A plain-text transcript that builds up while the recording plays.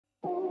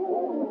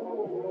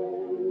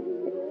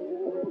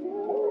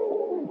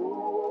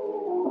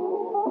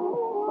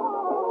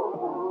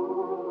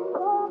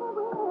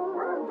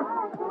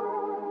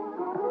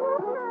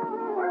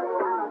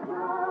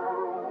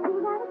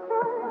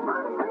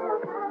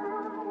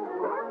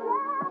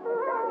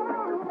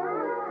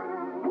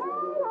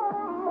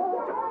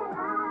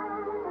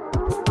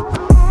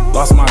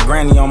Lost my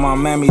granny on my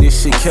mammy,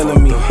 this shit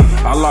killing me.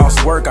 I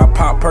lost work, I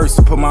pop perks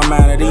to put my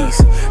mind at ease.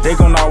 They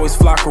gon' always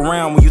flock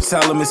around when you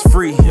tell them it's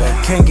free.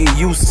 Can't get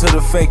used to the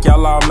fake,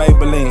 y'all all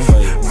Maybelline.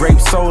 Grape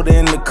soda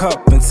in the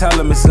cup and tell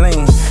them it's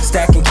lean.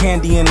 Stacking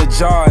candy in the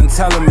jar and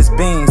tell them it's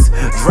beans.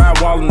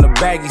 Drywall in the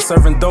baggie,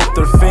 serving dope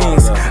to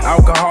fiends.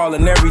 Alcohol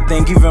and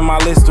everything, even my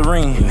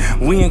Listerine.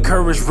 We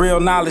encourage real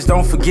knowledge,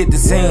 don't forget the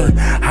scene.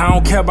 I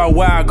don't care about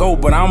where I go,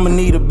 but I'ma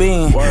need a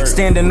bean.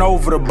 Standing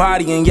over the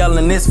body and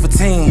yelling this for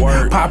teen.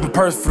 Popping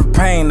purse for the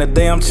pain, the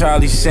damn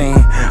Charlie Sheen.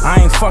 I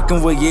ain't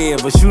fucking with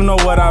but you know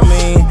what I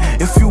mean.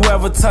 If you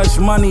ever touch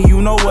money, you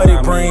know what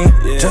it bring.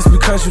 Just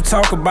because you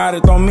talk about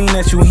it don't mean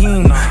that you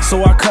heen.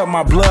 So I cut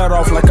my blood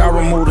off like I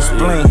removed a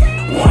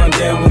spleen. One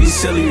day we'll be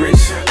silly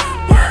rich,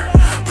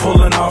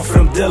 pulling off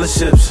them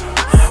dealerships.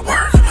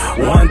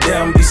 One day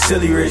I'll be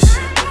silly rich,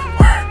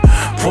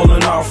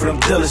 pulling off them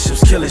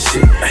dealerships, killing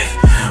shit.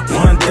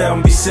 One day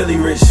I'll be silly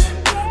rich,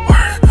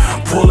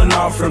 pulling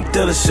off them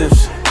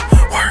dealerships.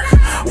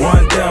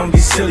 One day I'll be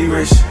silly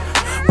rich,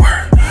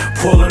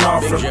 pulling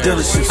off from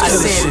dealerships. I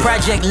said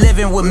project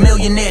living with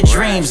millionaire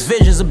dreams.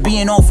 Visions of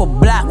being off a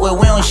block where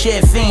we don't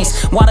share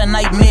fiends. Why the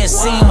nightmares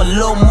seem a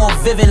little more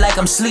vivid, like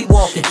I'm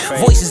sleepwalking.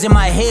 Voices in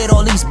my head,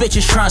 all these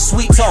bitches trying to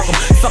sweet talk them.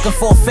 Fucking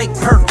for a fake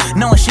perk,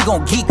 knowing she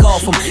gon' geek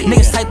off them.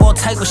 Niggas type all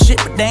type of shit,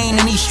 but they ain't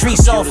in these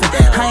streets often.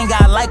 I ain't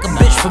gotta like a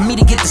bitch for me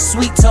to get the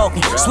sweet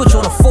talking. Switch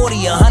on a 40,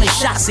 100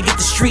 shots to get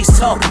the streets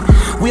talking.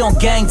 We on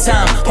gang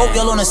time, hope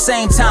y'all on the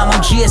same time.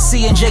 I'm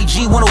GSC and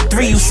JG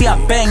 103, you see I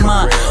bang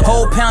mine.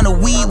 Whole pound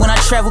of weed when I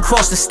travel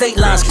across the state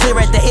lines. Clear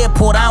at the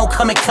airport, I don't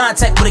come in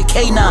contact with a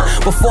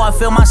K9. Before I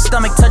feel my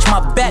stomach touch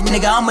my back,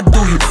 nigga, I'ma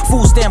do you.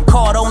 Food stamp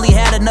card, only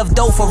had enough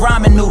dough for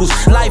ramen noodles.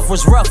 Life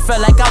was rough,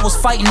 felt like I was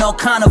fighting all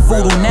kind of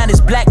voodoo. Now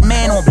this black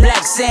man on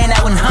black sand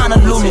out in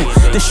Honolulu.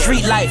 The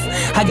street life,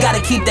 I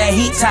gotta keep that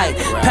heat tight.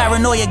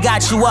 Paranoia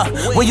got you up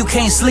where you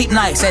can't sleep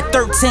nights. At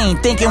 13,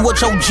 thinking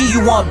which OG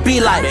you wanna be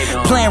like.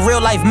 Playing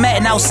real life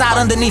Madden outside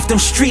underneath them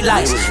street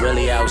lights. We was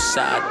really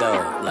outside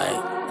though,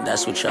 like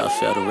that's what y'all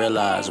fail to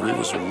realize. We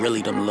was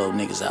really them little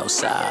niggas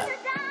outside.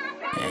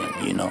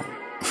 And you know,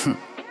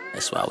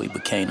 that's why we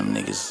became them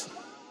niggas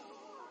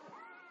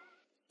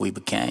we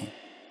became.